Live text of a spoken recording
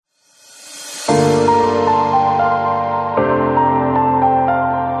Hi,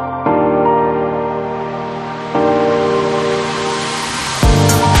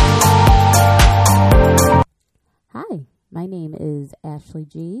 my name is Ashley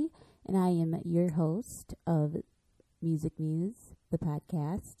G, and I am your host of Music Muse, the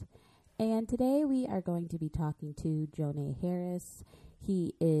podcast. And today we are going to be talking to Jonee Harris.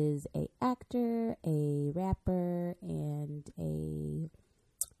 He is an actor, a rapper, and a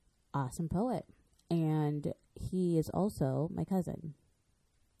awesome poet. And he is also my cousin.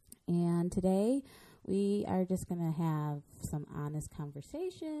 And today we are just going to have some honest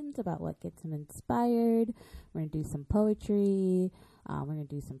conversations about what gets him inspired. We're going to do some poetry. We're going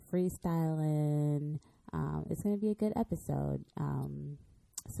to do some freestyling. It's going to be a good episode.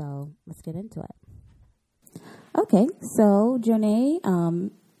 So let's get into it. Okay, so Jonee,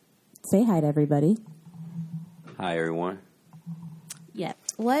 say hi to everybody. Hi, everyone. Yeah.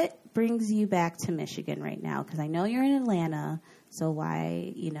 What brings you back to Michigan right now? Because I know you're in Atlanta. So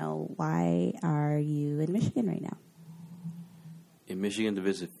why are you in Michigan right now? In Michigan to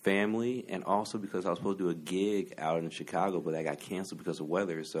visit family, and also because I was supposed to do a gig out in Chicago, but that got canceled because of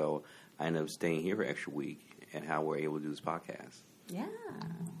weather. So I ended up staying here for an extra week, and how we're able to do this podcast. Yeah.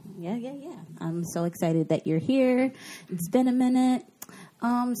 I'm so excited that you're here. It's been a minute.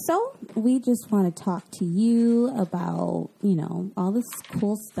 So we just want to talk to you about, all this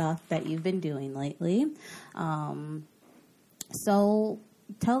cool stuff that you've been doing lately. So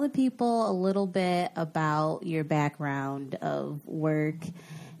tell the people a little bit about your background of work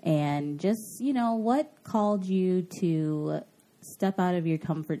and just, what called you to step out of your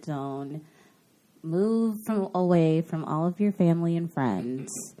comfort zone, move away from all of your family and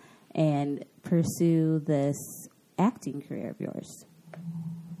friends, and pursue this acting career of yours.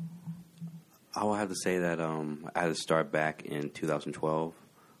 I will have to say that I had to start back in 2012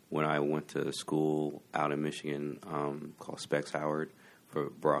 when I went to school out in Michigan called Specs Howard for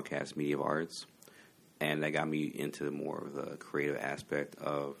broadcast media arts. And that got me into more of the creative aspect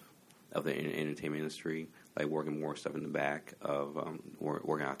of the entertainment industry, like working more stuff in the back of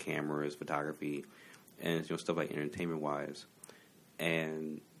working on cameras, photography, and stuff like entertainment-wise.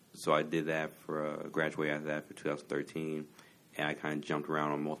 And so I did that graduated after that for 2013, and I kind of jumped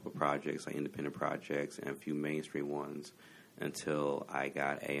around on multiple projects, like independent projects and a few mainstream ones, until I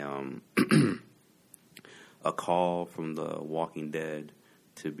got a call from The Walking Dead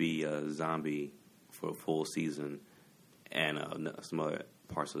to be a zombie for a full season, and some other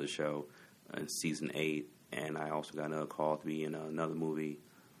parts of the show in season 8. And I also got another call to be in another movie,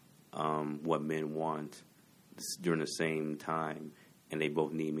 What Men Want, during the same time. And they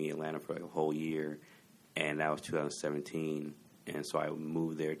both need me in Atlanta for a whole year, and that was 2017. And so I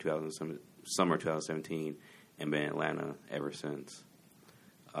moved there summer 2017, and been in Atlanta ever since.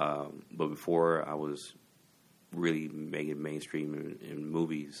 But before I was really making mainstream in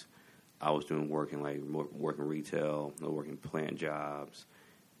movies, I was doing working retail, working plant jobs,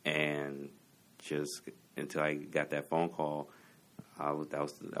 and just until I got that phone call, that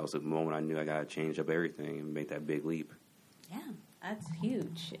was the moment I knew I got to change up everything and make that big leap. Yeah, that's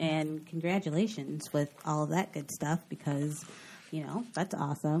huge, and congratulations with all of that good stuff, because that's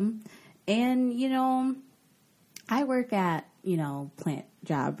awesome. And I work at plant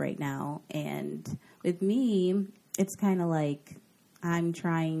job right now, and with me, it's kind of like I'm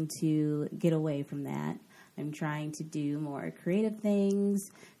trying to get away from that. I'm trying to do more creative things,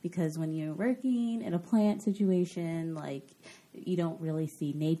 because when you're working in a plant situation, like, you don't really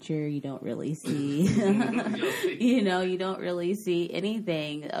see nature, you don't really see, you don't really see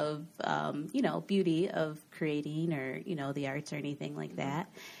anything of, beauty of creating or, the arts or anything like that.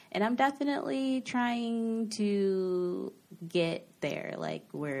 And I'm definitely trying to get there, like,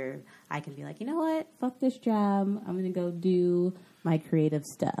 where I can be like, you know what, fuck this job, I'm going to go do my creative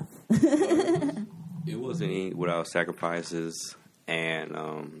stuff. It wasn't without sacrifices and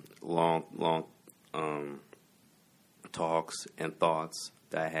long talks and thoughts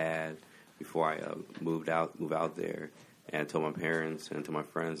that I had before I move out there, and told my parents and to my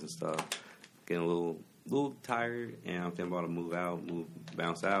friends and stuff, getting a little tired, and I'm thinking about to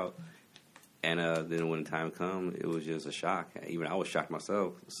bounce out. And then when the time come, it was just a shock. Even I was shocked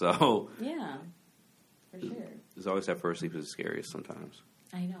myself. So yeah, for sure. It's always that first leap is the scariest sometimes.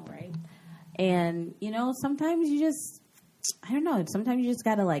 I know, right? And sometimes you just, I don't know. Sometimes you just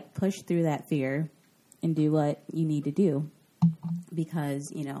gotta push through that fear and do what you need to do,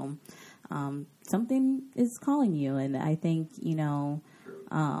 because something is calling you, and I think you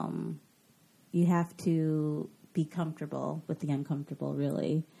have to be comfortable with the uncomfortable,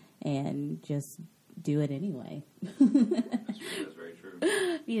 really, and just do it anyway. That's very true.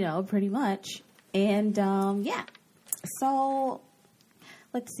 pretty much. And, yeah. So,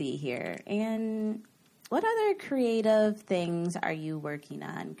 let's see here. And what other creative things are you working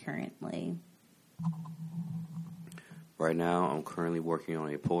on currently? Right now, I'm currently working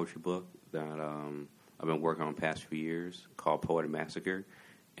on a poetry book that I've been working on the past few years called Poet Massacre,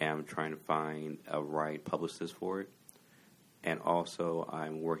 and I'm trying to find a right publicist for it. And also,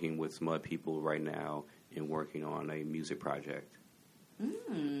 I'm working with some other people right now and working on a music project.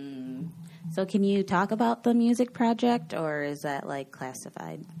 So can you talk about the music project, or is that,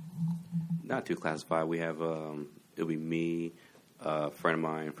 classified? Not too classified. We have, it'll be me, a friend of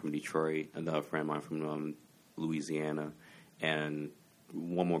mine from Detroit, another friend of mine from Louisiana, and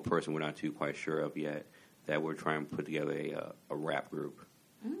one more person we're not too quite sure of yet that we're trying to put together a rap group.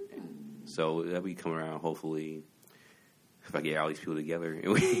 So that'll be coming around hopefully if I get all these people together.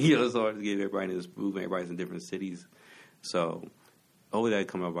 And it's hard to get everybody in this group, everybody's in different cities. So hopefully that'll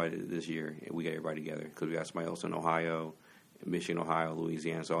come out by this year and we get everybody together because we got somebody else in Ohio, Michigan, Ohio,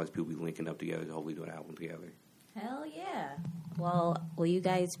 Louisiana, so all these people will be linking up together to hopefully do an album together. Hell yeah. Well, will you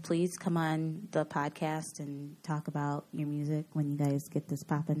guys please come on the podcast and talk about your music when you guys get this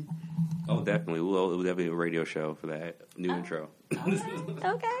popping? Oh, definitely. We'll definitely have a radio show for that new intro.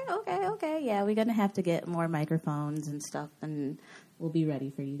 Okay. Yeah, we're going to have to get more microphones and stuff, and we'll be ready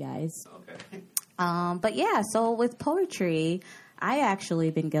for you guys. Okay. But yeah, so with poetry, I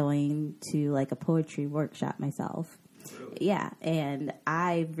actually been going to a poetry workshop myself. Really? Yeah, and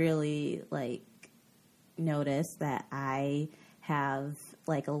I really notice that I have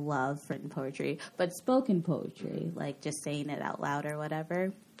a love for written poetry, but spoken poetry, just saying it out loud or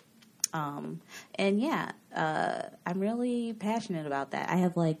whatever. And yeah, I'm really passionate about that. I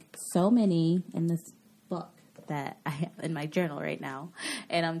have so many in this book that I have in my journal right now,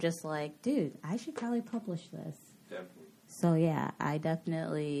 and I'm just dude, I should probably publish this. Definitely. So yeah, I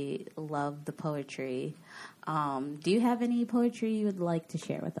definitely love the poetry. Do you have any poetry you would like to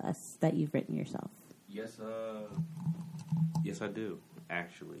share with us that you've written yourself? Yes, I do.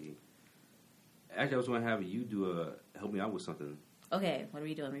 Actually, I was going to have you help me out with something. Okay, what are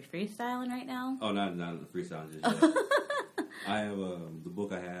we doing? Are we freestyling right now? Oh, not freestyling. Just yet. I have the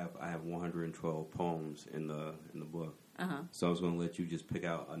book. I have 112 poems in the book. So I was going to let you just pick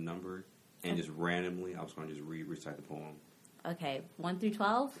out a number and just randomly, I was going to just recite the poem. Okay, 1 through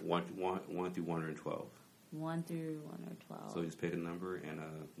 12. 1 through 112. 1 through 112. So just pick a number, and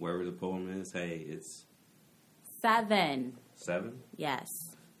wherever the poem is, hey, it's 7. 7? Yes.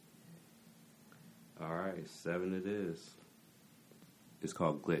 All right, 7 it is. It's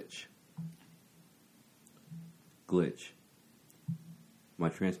called Glitch. Glitch. My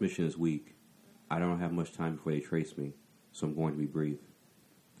transmission is weak. I don't have much time before they trace me, so I'm going to be brief.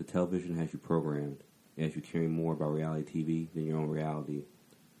 The television has you programmed. It has you caring more about reality TV than your own reality.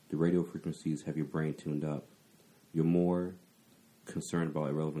 The radio frequencies have your brain tuned up. You're more concerned about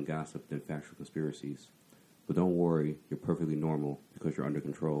irrelevant gossip than factual conspiracies. But don't worry, you're perfectly normal because you're under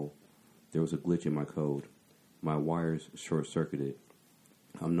control. There was a glitch in my code. My wires short-circuited.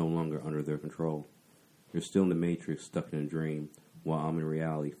 I'm no longer under their control. You're still in the Matrix, stuck in a dream, while I'm in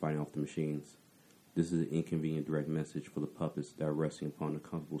reality fighting off the machines. This is an inconvenient direct message for the puppets that are resting upon the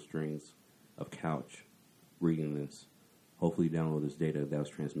comfortable strings of couch, reading this. Hopefully download this data that was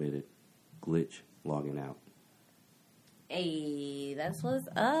transmitted. Glitch, logging out. Hey, that's what's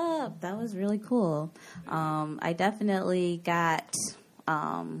up. That was really cool. I definitely got,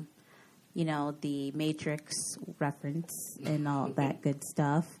 the Matrix reference and all that good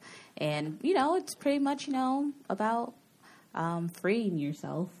stuff. And, it's pretty much, about freeing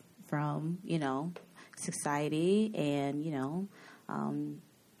yourself from, society and,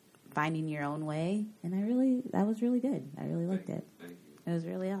 finding your own way. And that was really good. I really liked it. Thank you. It was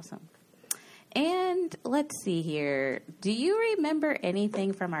really awesome. And let's see here. Do you remember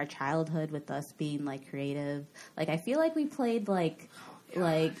anything from our childhood with us being creative? I feel like we played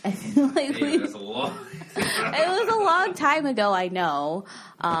I feel like that's a lot. It was a long time ago, I know.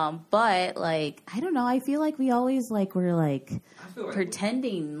 But I don't know. I feel like we always were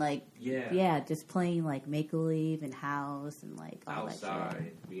pretending just playing make believe and house and all outside, that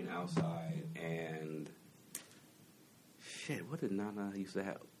shit. being outside, and shit. What did Nana used to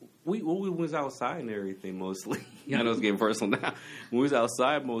have? We was outside and everything mostly. I know it's getting personal now. When we was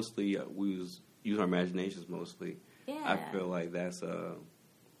outside mostly, we was using our imaginations mostly. Yeah. I feel like that's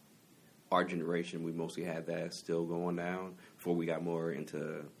our generation. We mostly had that still going down before we got more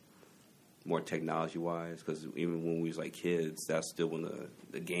into more technology wise. Because even when we was kids, that's still when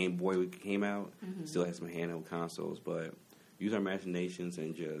the Game Boy came out. Mm-hmm. Still had some handheld consoles, but use our imaginations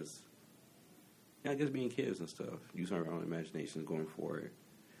and just I guess being kids and stuff, using our own imaginations going forward.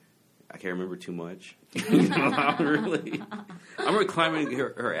 I can't remember too much. I remember climbing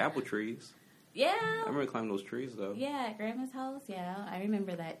her apple trees. Yeah. I remember climbing those trees, though. Yeah, at Grandma's house. Yeah, I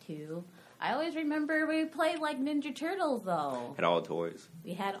remember that, too. I always remember we played like Ninja Turtles, though. Had all the toys.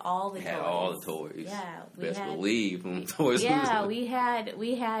 We had all the toys. Had all the toys. Yeah. Best believe them toys. Yeah, we had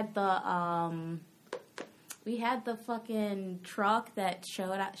the fucking truck that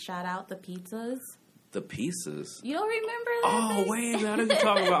shot out the pizzas. The pieces. You don't remember that? Oh, wait a minute. I know you're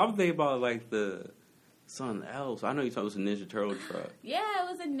talking about. I'm thinking about like something else. I know you're talking about a Ninja Turtle truck. Yeah,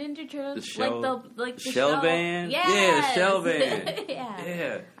 it was a Ninja Turtle. The shell, the shell van? Yes. Yeah, the shell van.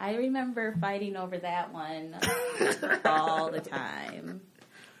 Yeah. I remember fighting over that one all the time.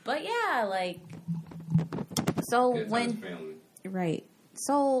 But yeah, like, so right.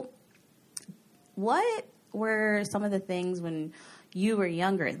 So what were some of the things when you were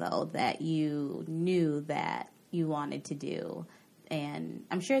younger, though, that you knew that you wanted to do? And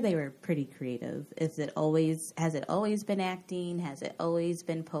I'm sure they were pretty creative. Has it always been acting? Has it always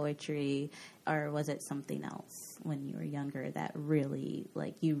been poetry? Or was it something else when you were younger that really,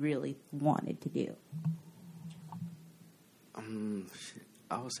 like, you really wanted to do?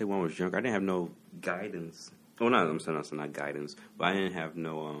 I would say when I was younger, I didn't have no guidance. Well, I'm saying not guidance, but I didn't have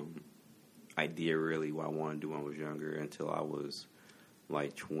no idea really what I wanted to do when I was younger until I was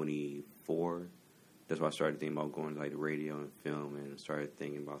like 24. That's why I started thinking about going to like the radio and film and started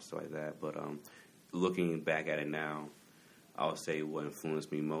thinking about stuff like that. But looking back at it now, I would say what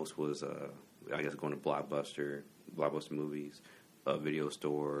influenced me most was I guess going to Blockbuster movies, video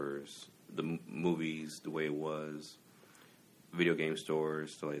stores, the movies the way it was, video game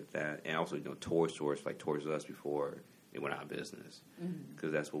stores, stuff like that, and also toy stores like Toys R Us before it went out of business,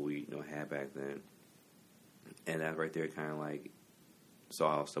 because that's what we had back then. And that right there kind of like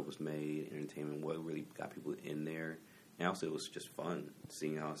saw how stuff was made, entertainment, what really got people in there, and also it was just fun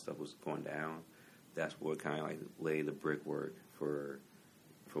seeing how stuff was going down. That's what kind of like laid the brickwork for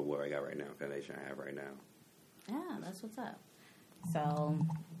what I got right now, foundation I have right now. Yeah, that's what's up. So,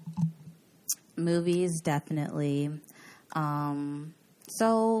 movies, definitely.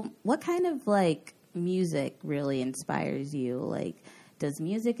 So, what kind of like music really inspires you? Like, does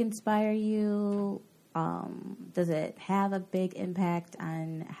music inspire you? Does it have a big impact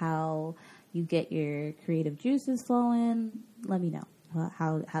on how you get your creative juices flowing? Let me know.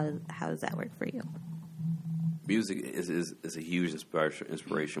 How does that work for you? Music is a huge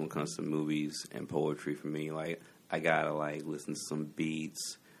inspiration when it comes to movies and poetry for me. Like, I gotta like listen to some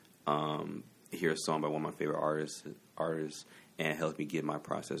beats, hear a song by one of my favorite artists, and help me get my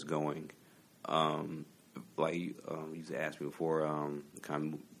process going. Like you used to ask me before, the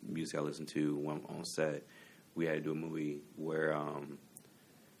kind of music I listen to when I'm on set. We had to do a movie where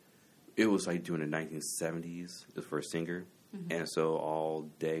it was like during the 1970s. It was for a singer, and so all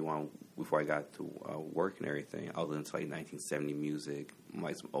day before I got to work and everything, I listened to like 1970 music,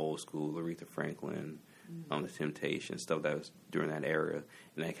 like some old school Aretha Franklin, The Temptations, stuff that was during that era,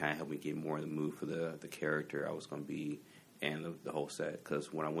 and that kind of helped me get more in the mood for the character I was going to be and the whole set.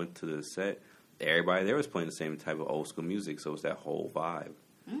 Because when I went to the set, everybody there was playing the same type of old school music, so it's that whole vibe.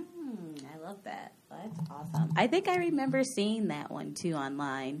 I love that. That's awesome. I think I remember seeing that one too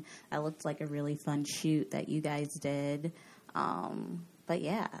online. That looked like a really fun shoot that you guys did. But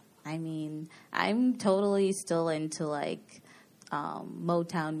yeah, I mean, I'm totally still into like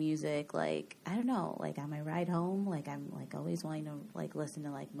Motown music. Like, I don't know, like on my ride home, like I'm like always wanting to like listen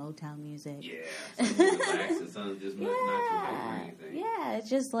to like Motown music. Yeah, relaxing, something just not too heavy or anything. Yeah, it's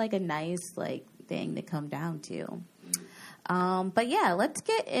just like a nice like thing to come down to. But yeah, let's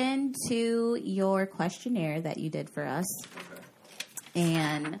get into your questionnaire that you did for us. Okay.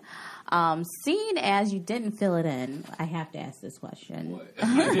 And seeing as you didn't fill it in, I have to ask this question. What?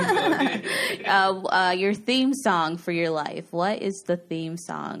 Your theme song for your life. What is the theme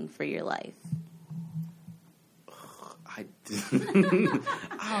song for your life? I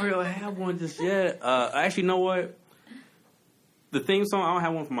don't really have one just yet. Actually, you know what? The theme song, I don't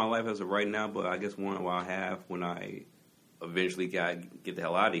have one for my life as of right now, but I guess one I'll have when I eventually get the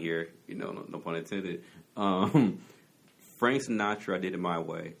hell out of here. No pun intended. Frank Sinatra, I Did It My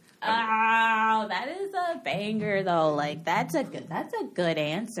Way. Oh, that is a banger though. Like that's a good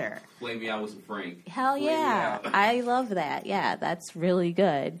answer. Play me out with some Frank. Hell yeah. I love that. Yeah, that's really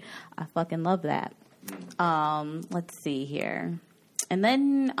good. I fucking love that. Let's see here. And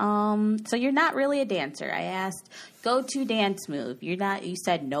then so you're not really a dancer. I asked go-to dance move. You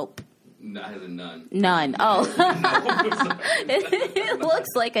said nope. No, it has a none. None. Oh. It looks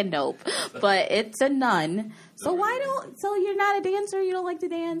like a nope, but it's a none. So so you're not a dancer? You don't like to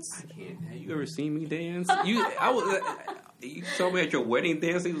dance? I can't. Have you ever seen me dance? You saw me at your wedding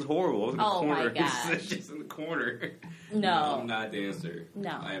dancing. It was horrible. I was in the corner. My gosh. Just in the corner. No. I'm not a dancer.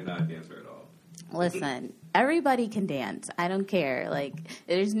 No. I am not a dancer at all. Listen, everybody can dance. I don't care. Like,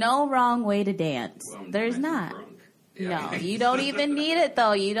 there's no wrong way to dance. Well, there's not. Drunk. Yeah. No, you don't even need it,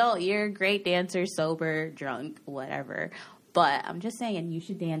 though. You're a great dancer, sober, drunk, whatever. But I'm just saying you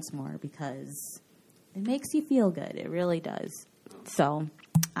should dance more because it makes you feel good. It really does. So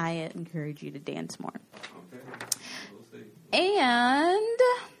I encourage you to dance more. Okay. We'll see. And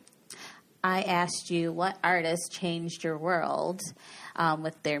I asked you what artist changed your world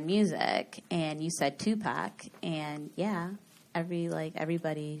with their music, and you said Tupac. And yeah,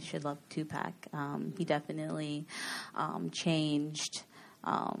 everybody should love Tupac. He definitely changed,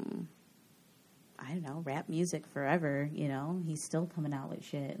 I don't know, rap music forever. You know, he's still coming out with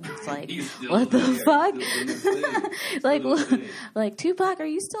shit. It's like, what the fuck? Like Tupac, are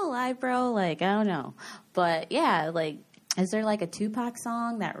you still alive, bro? Like, I don't know, but yeah, like. Is there like a Tupac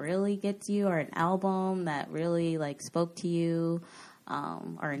song that really gets you, or an album that really like spoke to you,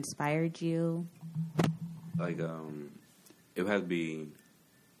 or inspired you? Like, it would have to be,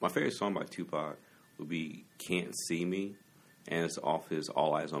 my favorite song by Tupac would be Can't See Me, and it's off his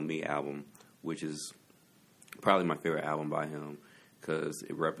All Eyes on Me album, which is probably my favorite album by him, because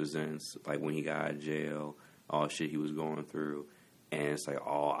it represents, like, when he got out of jail, all the shit he was going through, and it's like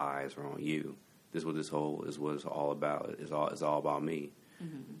all eyes are on you. This is what is what it's all about. It's all about me.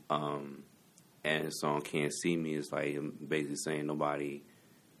 Mm-hmm. And the song "Can't See Me" is like him basically saying nobody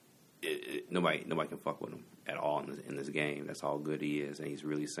can fuck with him at all in this game. That's how good he is, and he's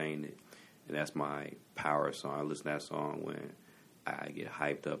really saying it. And that's my power song. I listen to that song when I get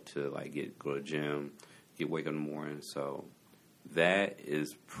hyped up to like go to the gym, wake up in the morning. So that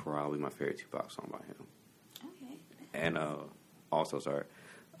is probably my favorite Tupac song by him. Okay. And also, sorry.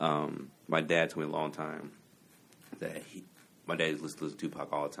 My dad told me a long time that my dad listens to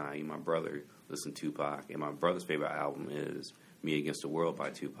Tupac all the time. My brother listens to Tupac, and my brother's favorite album is "Me Against the World" by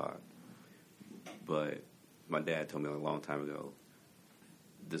Tupac. But my dad told me a long time ago,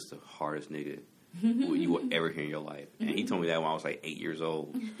 this is the hardest nigga you will ever hear in your life. And he told me that when I was like 8 years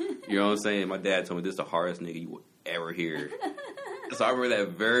old. You know what I'm saying? My dad told me this is the hardest nigga you will ever hear. So I remember that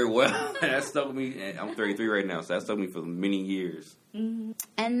very well. And that stuck with me. And I'm 33 right now, so that stuck with me for many years. Mm-hmm.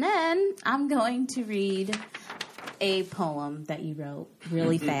 And then I'm going to read a poem that you wrote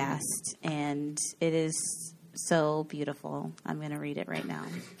really fast. And it is so beautiful. I'm going to read it right now.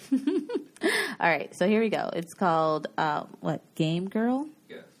 All right, so here we go. It's called, Game Girl?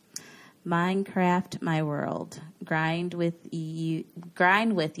 Yes. Minecraft my world. Grind with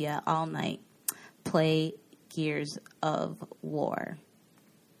ya all night. Play Gears of War.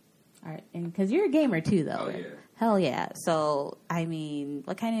 All right, and because you're a gamer too, though. Oh yeah. Hell yeah. So I mean,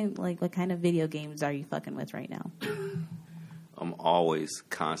 what kind of video games are you fucking with right now? I'm always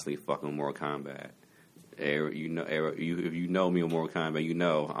constantly fucking with Mortal Kombat. If you know me with Mortal Kombat, you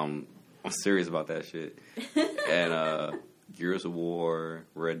know I'm serious about that shit. And Gears of War,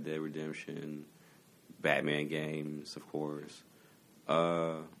 Red Dead Redemption, Batman games, of course.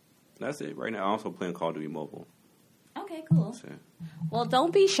 That's it. Right now, I'm also playing Call of Duty Mobile. Okay, cool. So, well,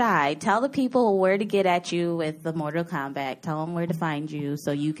 don't be shy. Tell the people where to get at you with the Mortal Kombat. Tell them where to find you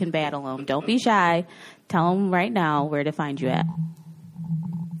so you can battle them. Don't be shy. Tell them right now where to find you at.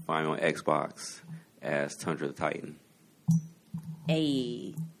 find me on Xbox as Tundra the Titan.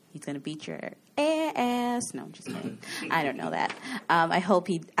 Hey, he's gonna beat your ass. No, I'm just kidding. I don't know that. I hope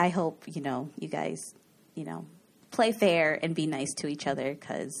you guys, play fair and be nice to each other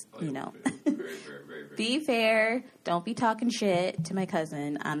because, Very. be fair. Don't be talking shit to my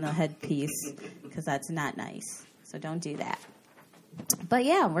cousin on the headpiece because that's not nice. So don't do that. But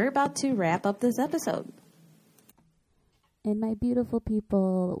yeah, we're about to wrap up this episode. And my beautiful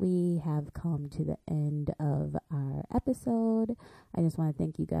people, we have come to the end of our episode. I just want to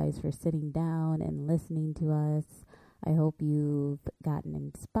thank you guys for sitting down and listening to us. I hope you've gotten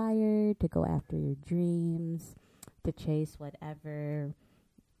inspired to go after your dreams, to chase whatever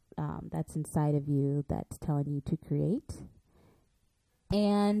that's inside of you that's telling you to create.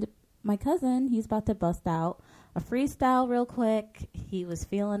 And my cousin, he's about to bust out a freestyle real quick. He was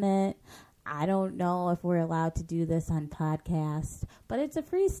feeling it. I don't know if we're allowed to do this on podcast, but it's a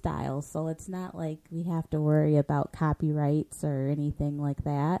freestyle, so it's not like we have to worry about copyrights or anything like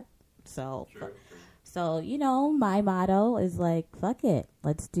that. So, Sure. So my motto is like, fuck it,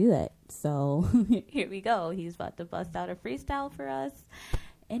 let's do it. So here we go. He's about to bust out a freestyle for us.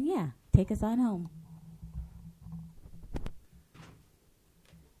 And yeah, take us on home.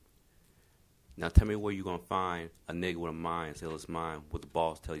 Now tell me where you gonna find a nigga with a mind, say it's mine, with the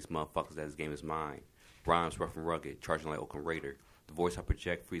balls tell these motherfuckers that this game is mine. Rhymes rough and rugged, charging like Oakland Raider. The voice I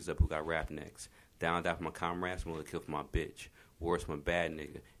project frees up who got rap next. Down for my comrades, I'm gonna kill for my bitch. Words from a bad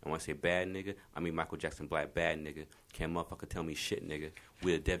nigga. And when I say bad nigga, I mean Michael Jackson black bad nigga. Can't motherfucker tell me shit nigga.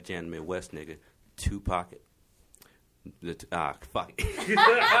 We the Def Jam in the Midwest nigga. Tupac. Fuck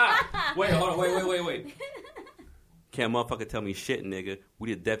it. Wait, hold on, wait. Can't motherfucker tell me shit, nigga.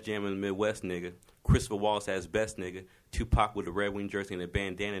 We the Def Jam in the Midwest, nigga. Christopher Wallace at his best, nigga. Tupac with the Red Wing jersey and a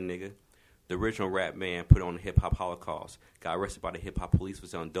bandana, nigga. The original rap man put on the hip-hop holocaust. Got arrested by the hip-hop police for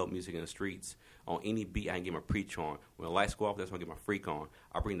selling dope music in the streets. On any beat, I can get my preach on. When the lights go off, that's when I get my freak on.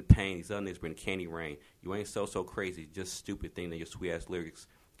 I bring the pain, these other niggas bring the candy rain. You ain't so crazy, just stupid thing that your sweet-ass lyrics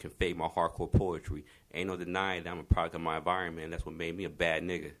can fade my hardcore poetry. Ain't no denying that I'm a product of my environment, and that's what made me a bad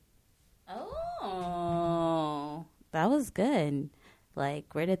nigga. Oh, that was good.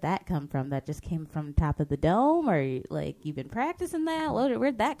 Like, where did that come from? That just came from top of the dome? Or, like, you've been practicing that?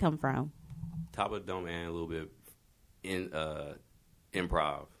 Where'd that come from? Top of the dome and a little bit in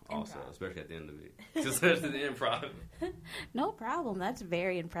improv also, especially at the end of it. Especially the improv. No problem. That's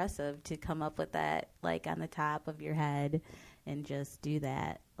very impressive to come up with that, like, on the top of your head and just do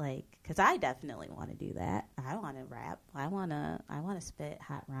that. Like, because I definitely want to do that. I want to rap. I want to spit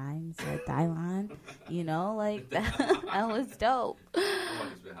hot rhymes like Dylon. You know, like, that was dope. I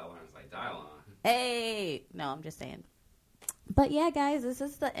want to spit hot rhymes like Dylon. Hey! No, I'm just saying. But yeah, guys, this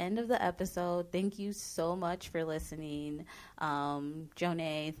is the end of the episode. Thank you so much for listening.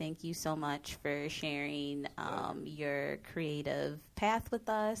 Jonee, thank you so much for sharing your creative path with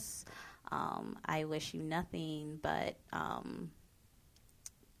us. I wish you nothing but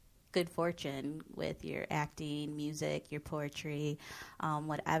good fortune with your acting, music, your poetry,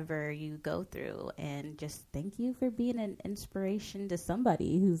 whatever you go through. And just thank you for being an inspiration to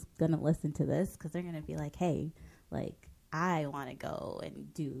somebody who's going to listen to this, because they're going to be like, hey, like, I want to go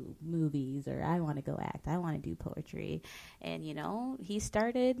and do movies, or I want to go act. I want to do poetry. And, you know, he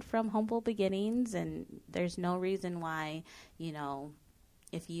started from humble beginnings, and there's no reason why, you know,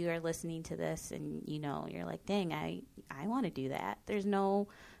 if you are listening to this and, you know, you're like, dang, I want to do that. There's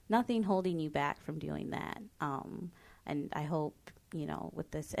nothing holding you back from doing that. And I hope, you know,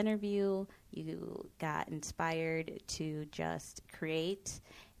 with this interview, you got inspired to just create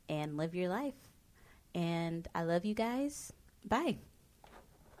and live your life. And I love you guys. Bye.